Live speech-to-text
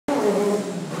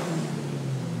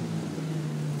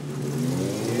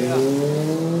Yeah.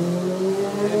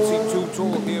 MC2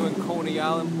 Tool here in Coney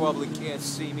Island. Probably can't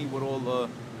see me with all the,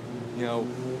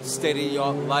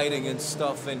 state-of-the-art lighting and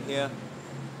stuff in here.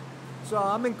 So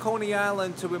I'm in Coney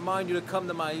Island to remind you to come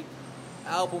to my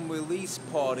album release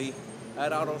party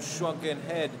at Otto's Shrunken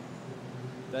Head.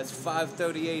 That's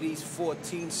 538 East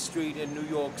 14th Street in New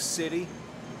York City.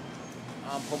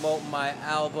 I'm promoting my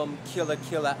album,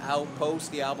 Killa-Killa,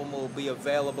 Outpost. The album will be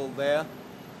available there.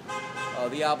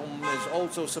 The album is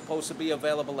also supposed to be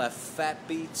available at Fat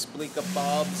Beats, Bleecker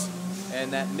Bob's,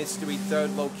 and that mystery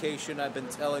third location I've been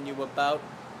telling you about.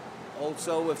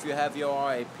 Also, if you have your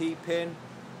RIP pin,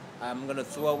 I'm going to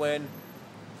throw in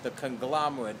the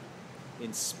conglomerate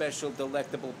in special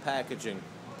delectable packaging.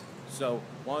 So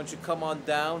why don't you come on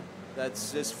down?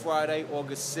 That's this Friday,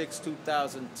 August 6,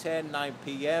 2010, 9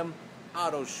 p.m.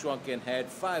 Otto's Shrunken Head,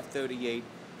 538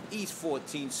 East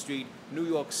 14th Street, New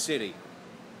York City.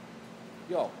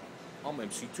 Yo, I'm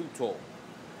MC2 Toll.